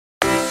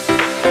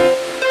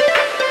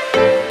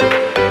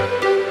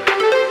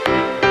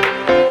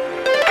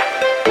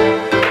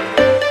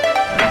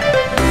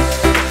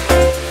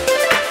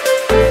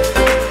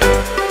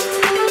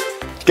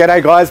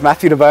G'day guys,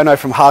 Matthew DeBono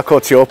from Hardcore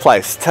to Your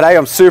Place. Today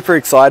I'm super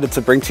excited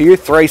to bring to you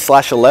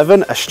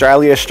 3/11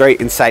 Australia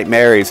Street in St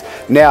Mary's.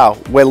 Now,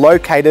 we're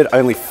located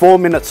only 4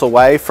 minutes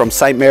away from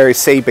St Mary's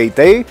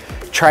CBD,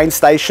 train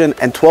station,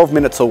 and 12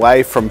 minutes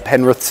away from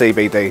Penrith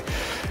CBD.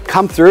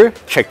 Come through,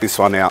 check this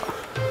one out.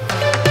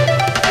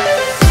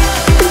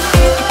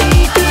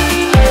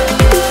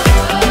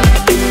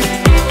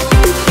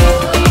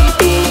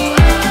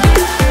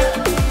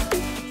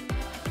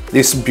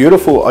 This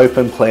beautiful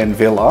open plan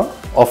villa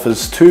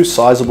offers 2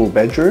 sizable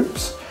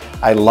bedrooms,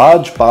 a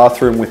large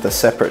bathroom with a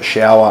separate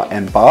shower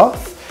and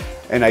bath,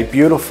 and a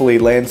beautifully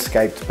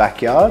landscaped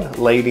backyard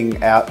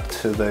leading out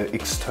to the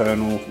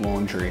external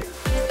laundry.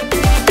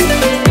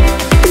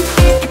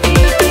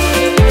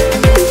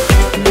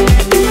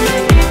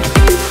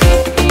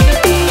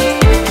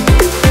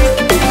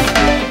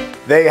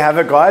 There you have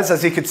it guys,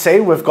 as you can see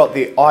we've got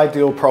the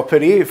ideal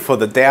property for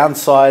the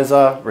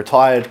downsizer,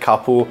 retired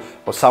couple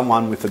or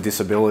someone with a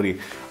disability.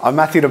 I'm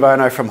Matthew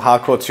DeBono from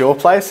Hardcore to Your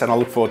Place and I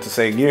look forward to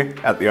seeing you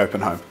at the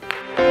open home.